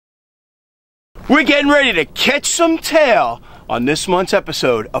We're getting ready to catch some tail on this month's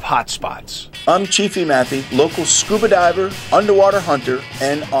episode of Hot Spots. I'm Chiefy Mathie, local scuba diver, underwater hunter,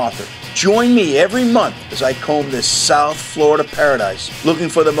 and author. Join me every month as I comb this South Florida paradise, looking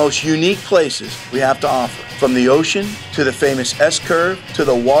for the most unique places we have to offer. From the ocean to the famous S-curve to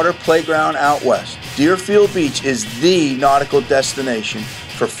the water playground out west, Deerfield Beach is the nautical destination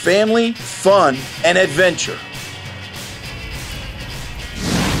for family, fun, and adventure.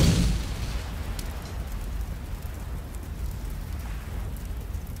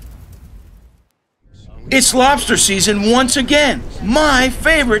 It's lobster season once again, my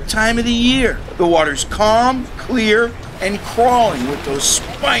favorite time of the year. The water's calm, clear, and crawling with those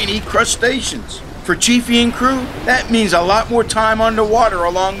spiny crustaceans. For Chiefy and crew, that means a lot more time underwater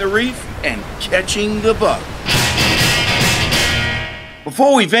along the reef and catching the bug.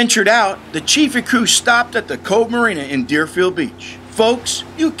 Before we ventured out, the Chiefy crew stopped at the Cove Marina in Deerfield Beach. Folks,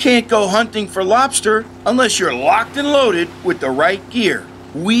 you can't go hunting for lobster unless you're locked and loaded with the right gear.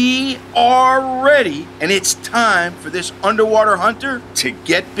 We are ready, and it's time for this underwater hunter to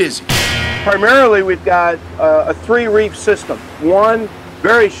get busy. Primarily, we've got a 3-reef system. One,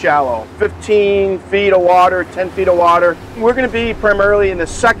 very shallow, 15 feet of water, 10 feet of water. We're going to be primarily in the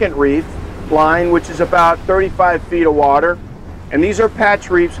second reef line, which is about 35 feet of water. And these are patch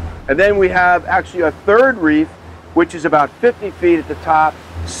reefs. And then we have actually a third reef, which is about 50 feet at the top,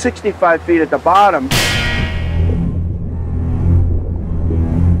 65 feet at the bottom.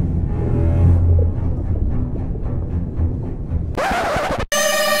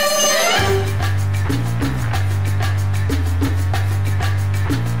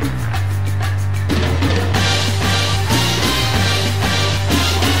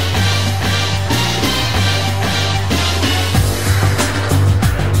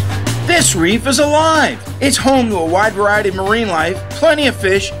 This reef is alive. It's home to a wide variety of marine life, plenty of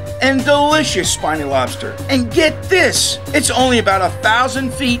fish, and delicious spiny lobster. And get this, it's only about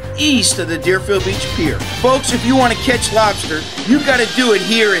 1,000 feet east of the Deerfield Beach Pier. Folks, if you want to catch lobster, you got to do it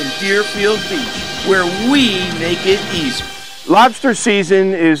here in Deerfield Beach, where we make it easy. Lobster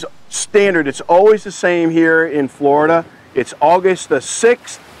season is standard. It's always the same here in Florida. It's August the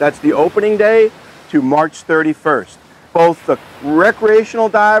 6th, that's the opening day, to March 31st. Both the recreational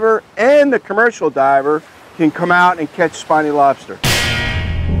diver and the commercial diver can come out and catch spiny lobster.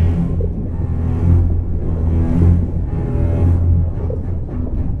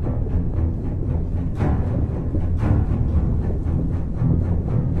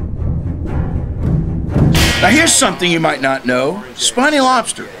 Now here's something you might not know. Spiny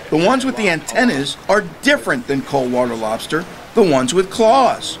lobster, the ones with the antennas, are different than cold water lobster, the ones with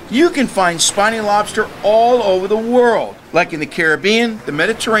claws. You can find spiny lobster all over the world, like in the Caribbean, the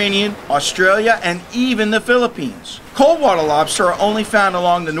Mediterranean, Australia, and even the Philippines. Cold water lobster are only found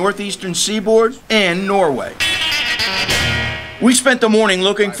along the northeastern seaboard and Norway. We spent the morning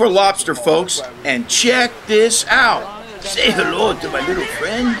looking for lobster, folks, and check this out. Say hello to my little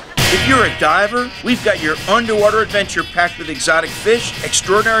friend. If you're a diver, we've got your underwater adventure packed with exotic fish,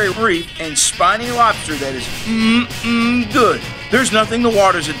 extraordinary reef, and spiny lobster that is good. There's nothing the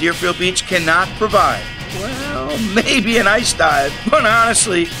waters of Deerfield Beach cannot provide. Well, maybe an ice dive, but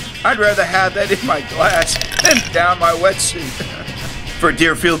honestly, I'd rather have that in my glass than down my wetsuit. For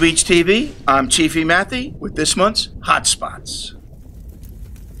Deerfield Beach TV, I'm Chiefy Mathie with this month's Hot Spots.